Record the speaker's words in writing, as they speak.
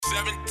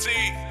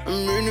17.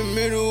 I'm in the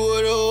middle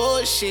of the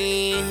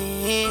ocean.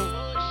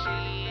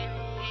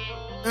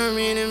 I'm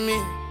in the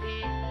middle.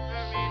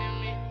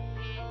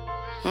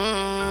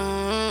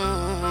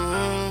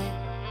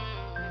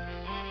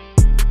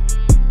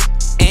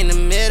 In the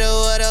middle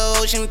of the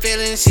ocean,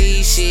 feeling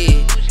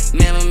seasick.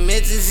 Never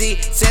meant to see,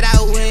 said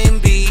I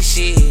wouldn't be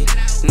shit.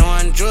 No,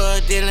 I'm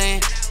drug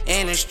dealing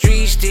in the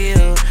street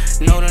still.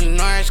 Know the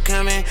North's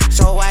coming,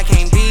 so I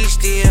can't be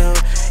still.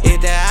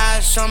 If the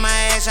eyes on my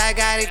ass, I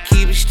gotta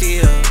keep it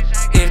still.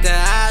 If the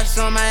eyes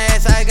on my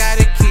ass, I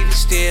gotta keep it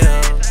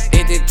still.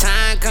 If the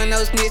time come,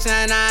 no snitch,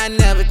 and I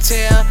never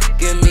tell.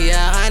 Give me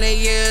 100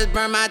 years,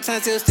 burn my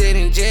tongue till sit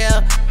in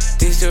jail.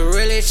 This the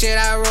realest shit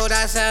I wrote,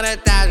 I sound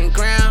 1,000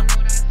 grams.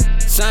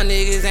 Some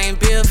niggas ain't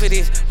built for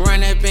this,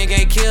 run up and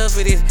get killed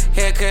for this.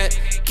 Haircut,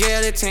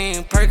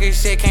 guillotine, Perkins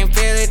shit can't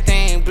feel a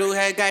thing. Blue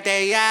hair got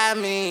that yeah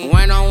me.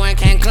 1-on-1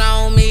 can't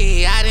clone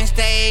me, I done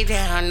stayed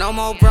down, no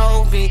more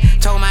broke me.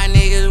 Told my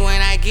niggas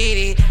when I get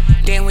it,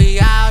 then we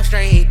all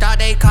straight. Thought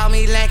they called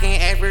me lacking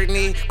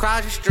expertly.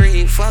 Cross the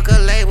street, fuck a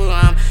label,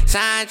 I'm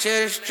signed to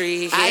the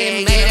streets. I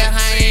done made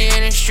 100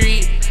 in the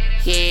street,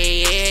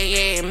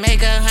 yeah.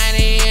 Make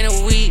 100 in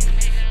a week,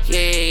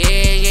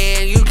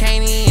 yeah. You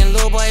can't even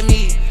little boy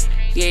me.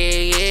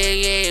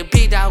 Yeah.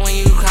 Peaked out when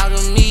you called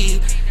on me.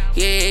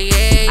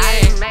 Yeah.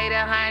 I done made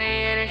 100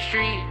 in the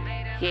street.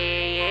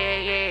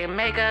 Yeah.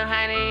 Make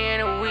 100 in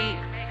a week.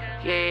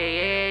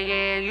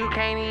 Yeah. You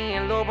can't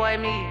even little boy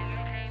me.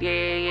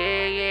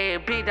 Yeah.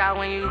 Peaked out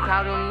when you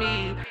called on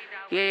me.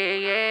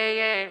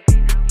 Yeah.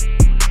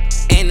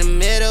 In the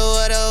middle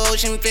of the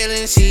ocean,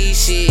 feeling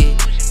seasick.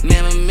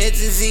 Never meant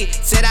to see,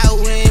 said I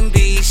wouldn't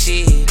be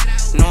shit.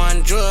 No,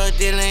 I'm drug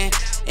dealing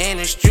in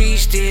the street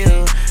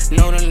still.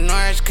 Know the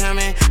North's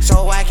coming,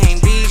 so I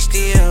can't be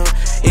still.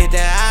 If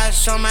the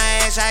eyes on my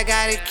ass, I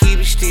gotta keep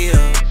it still.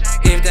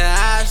 If the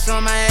eyes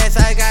on my ass,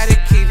 I gotta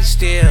keep it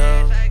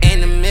still.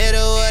 In the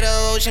middle of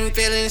the ocean,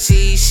 feeling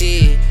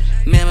seasick.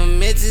 Never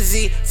meant to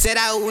see, said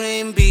I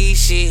wouldn't be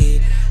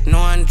shit. No,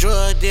 I'm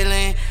drug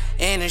dealing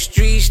in the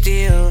street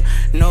still.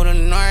 Know the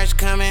North's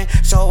coming,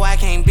 so I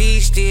can't be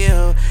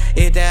still.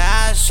 If the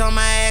eyes on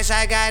my ass,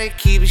 I gotta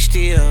keep it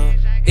still.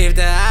 If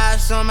the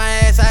eyes on my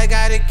ass, I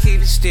gotta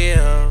keep it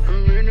still.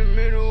 I'm in the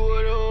middle